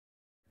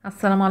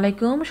আসসালামু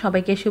আলাইকুম,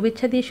 সবাইকে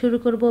শুভেচ্ছা দিয়ে শুরু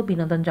করব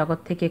বিনোদন জগৎ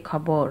থেকে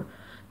খবর।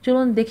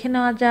 চলুন দেখে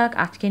নেওয়া যাক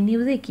আজকের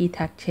নিউজে কী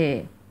থাকছে।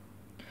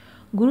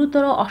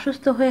 গুরুতর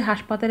অসুস্থ হয়ে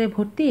হাসপাতালে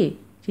ভর্তি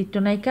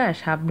চিত্রনায়িকা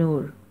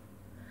শাবনূর।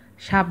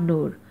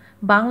 শাবনূর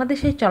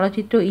বাংলাদেশের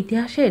চলচ্চিত্র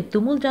ইতিহাসের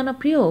তুমুল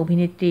জনপ্রিয়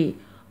অভিনেত্রী।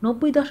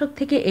 ৯০ দশক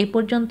থেকে এই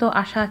পর্যন্ত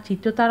আসা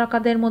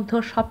চিত্রতারকাদের মধ্যে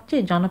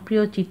সবচেয়ে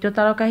জনপ্রিয়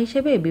চিত্রতারকা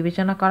হিসেবে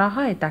বিবেচনা করা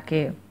হয়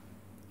তাকে।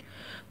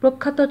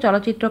 প্রখ্যাত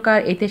চলচ্চিত্রকার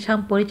এতেশাম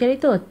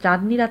পরিচালিত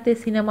চাঁদনি রাতে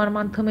সিনেমার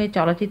মাধ্যমে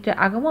চলচ্চিত্রে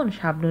আগমন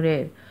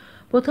শাবনূরের।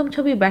 প্রথম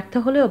ছবি ব্যর্থ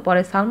হলেও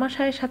পরে সালমা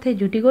শাহের সাথে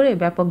জুটি গড়ে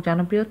ব্যাপক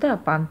জনপ্রিয়তা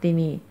পান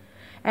তিনি।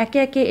 একে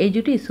একে এই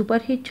জুটি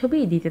সুপারহিট ছবি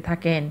দিতে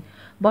থাকেন।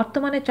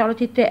 বর্তমানে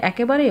চলচ্চিত্রে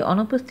একেবারেই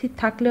অনুপস্থিত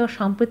থাকলেও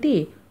সম্প্রতি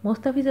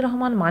মোস্তাফিজুর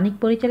রহমান মানিক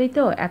পরিচালিত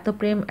এত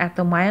প্রেম এত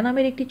মায়া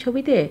নামের একটি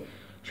ছবিতে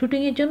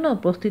শুটিংয়ের জন্য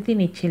প্রস্তুতি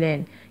নিচ্ছিলেন,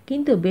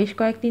 কিন্তু বেশ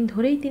কয়েকদিন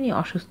ধরেই তিনি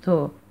অসুস্থ।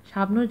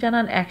 শাবনূর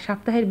জানান, ১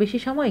 সপ্তাহের বেশি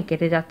সময়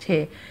কেটে যাচ্ছে,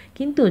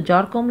 কিন্তু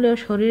জ্বর কমলেও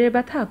শরীরের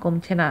ব্যথা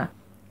কমছে না।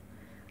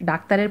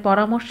 ডাক্তারের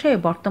পরামর্শে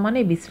বর্তমানে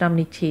বিশ্রাম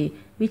নিচ্ছি।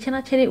 বিছানা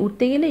ছেড়ে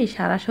উঠতে গেলেই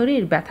সারা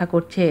শরীর ব্যথা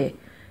করছে।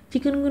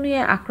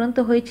 চিকুনগুনিয়ায় আক্রান্ত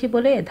হয়েছি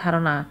বলে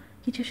ধারণা।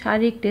 কিছু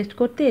শারীরিক টেস্ট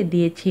করতে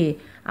দিয়েছি।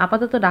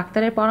 আপাতত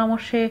ডাক্তারের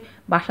পরামর্শে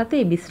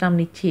বাসাতেই বিশ্রাম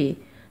নিচ্ছি।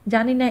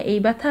 জানি না এই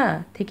ব্যথা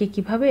থেকে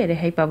কিভাবে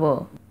রেহাই পাবো।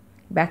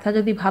 ব্যথা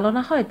যদি ভালো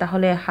না হয়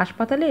তাহলে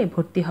হাসপাতালে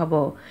ভর্তি হব।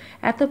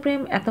 এত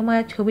প্রেম এত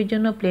মায়া ছবির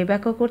জন্য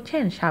প্লেব্যাকও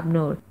করছেন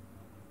শাবনূর।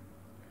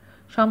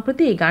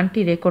 সম্প্রতি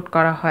গানটি রেকর্ড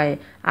করা হয়।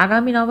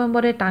 আগামী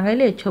নভেম্বরে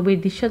টাঙ্গাইলে ছবির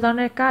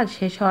দৃশ্যধারণের কাজ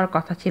শেষ হওয়ার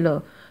কথা ছিল।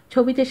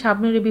 ছবিতে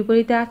শাবনূরের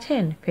বিপরীতে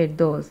আছেন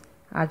ফেরদৌস।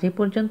 আজ এ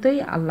পর্যন্তই।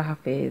 আল্লাহ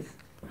হাফেজ।